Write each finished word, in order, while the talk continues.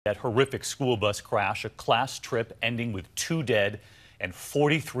That horrific school bus crash, a class trip ending with 2 dead and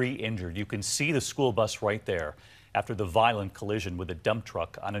 43 injured. You can see the school bus right there after the violent collision with a dump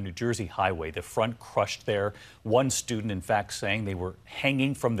truck on a New Jersey highway. The front crushed there. One student, in fact, saying they were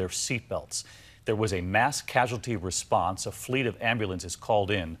hanging from their seatbelts. There was a mass casualty response. A fleet of ambulances called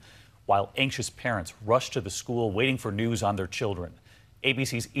in, while anxious parents rushed to the school waiting for news on their children.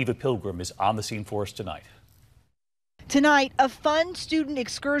 ABC's Eva Pilgrim is on the scene for us tonight. Tonight, a fun student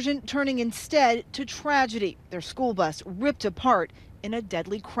excursion turning instead to tragedy. Their school bus ripped apart in a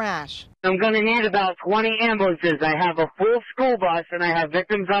deadly crash. I'm going to need about 20 ambulances. I have a full school bus and I have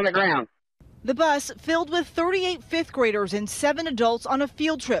victims on the ground. The bus filled with 38 fifth graders and 7 adults on a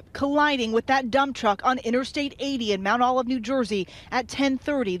field trip, colliding with that dump truck on Interstate 80 in Mount Olive, New Jersey at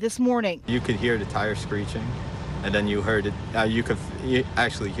 10:30 this morning. You could hear the tire screeching, and then you heard it. You could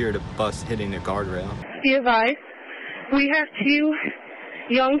actually hear the bus hitting the guardrail. Be advised, we have 2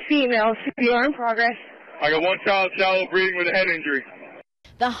 young females who are in progress. I got 1 child shallow breathing with a head injury.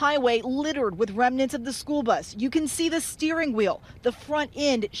 The highway littered with remnants of the school bus. You can see the steering wheel, the front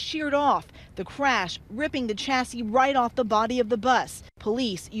end sheared off, the crash ripping the chassis right off the body of the bus.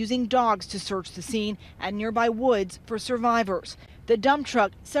 Police using dogs to search the scene and nearby woods for survivors. The dump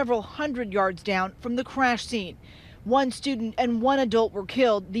truck several hundred yards down from the crash scene. 1 student and 1 adult were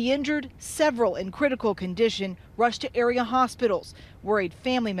killed. The injured, several in critical condition, rushed to area hospitals. Worried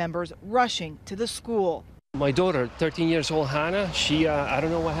family members rushing to the school. My daughter, 13 years old, Hannah, I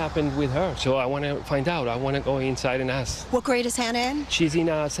don't know what happened with her, so I want to find out. I want to go inside and ask. What grade is Hannah in? She's in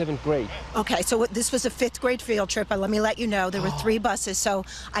 7th grade. Okay, so this was a 5th grade field trip, but let me let you know there were 3 buses, so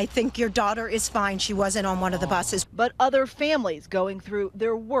I think your daughter is fine. She wasn't on one of the buses. But other families going through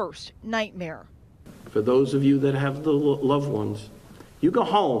their worst nightmare. For those of you that have the loved ones, you go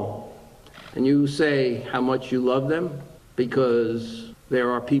home and you say how much you love them, because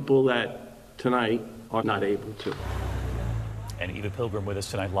there are people that tonight are not able to. And Eva Pilgrim with us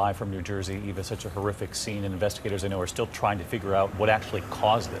tonight live from New Jersey. Eva, such a horrific scene, and investigators I know are still trying to figure out what actually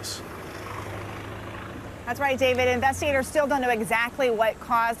caused this. That's right, David. Investigators still don't know exactly what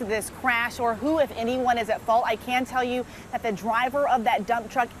caused this crash or who, if anyone, is at fault. I can tell you that the driver of that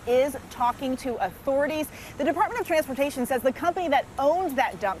dump truck is talking to authorities. The Department of Transportation says the company that owns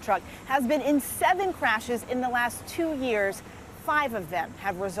that dump truck has been in 7 crashes in the last 2 years. 5 of them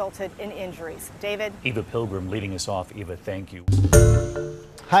have resulted in injuries. David? Eva Pilgrim leading us off. Eva, thank you.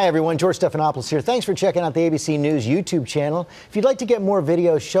 Hi, everyone. George Stephanopoulos here. Thanks for checking out the ABC News YouTube channel. If you'd like to get more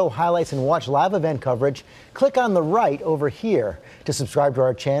videos, show highlights, and watch live event coverage, click on the right over here to subscribe to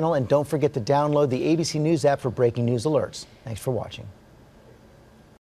our channel. And don't forget to download the ABC News app for breaking news alerts. Thanks for watching.